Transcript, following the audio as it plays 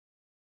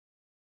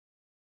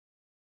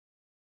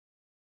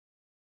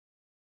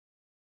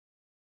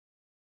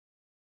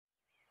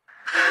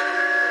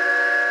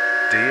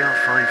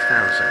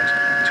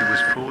DR5002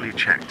 was poorly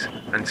checked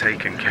and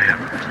taken care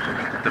of.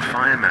 The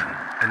fireman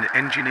and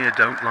engineer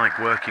don't like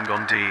working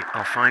on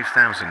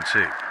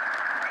DR5002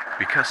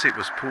 because it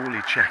was poorly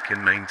checked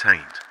and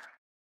maintained.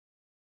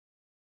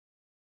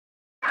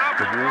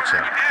 The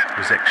water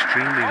was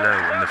extremely low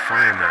and the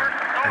fireman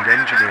and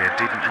engineer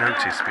didn't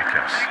notice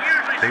because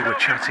they were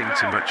chatting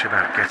too much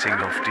about getting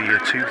off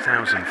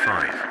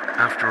DR2005.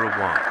 After a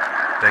while,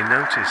 they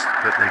noticed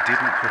but they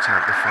didn't put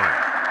out the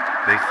fire.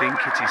 They think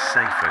it is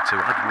safer to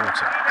add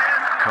water.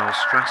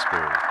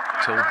 Strassbourgh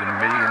told them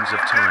millions of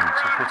times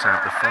to put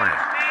out the fire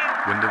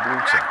when the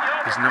water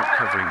is not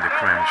covering the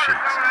crown sheet.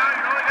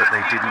 But they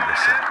didn't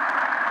listen.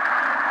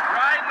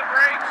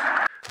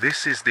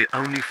 This is the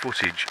only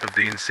footage of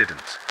the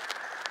incident.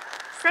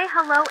 Say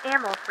hello,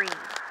 Amalfried.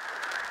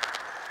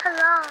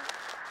 Hello.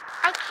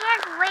 I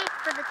can't wait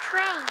for the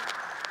train.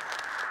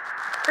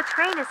 The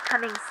train is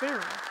coming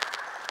soon.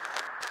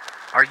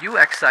 Are you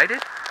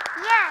excited?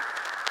 Yes.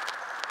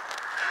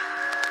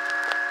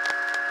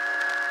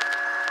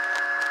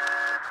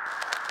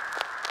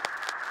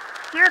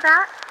 Hear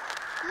that?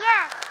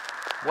 Yes.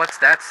 What's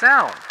that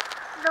sound?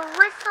 The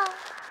whistle.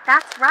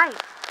 That's right.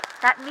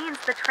 That means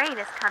the train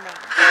is coming.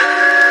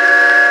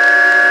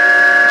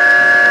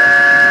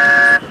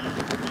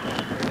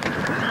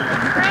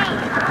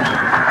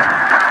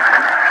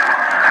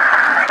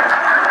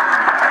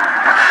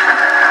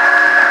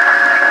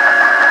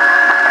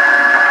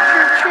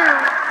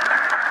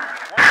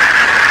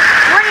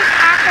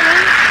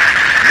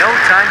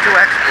 Time to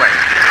explain.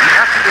 You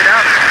have to get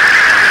out of here.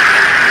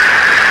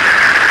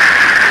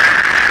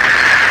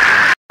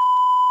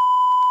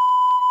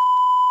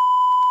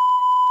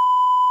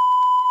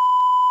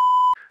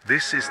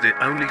 This is the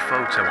only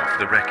photo of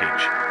the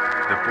wreckage.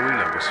 The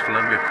boiler was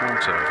flung a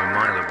quarter of a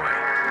mile away.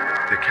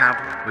 The cab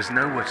was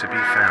nowhere to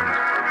be found.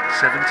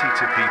 72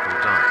 people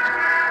died.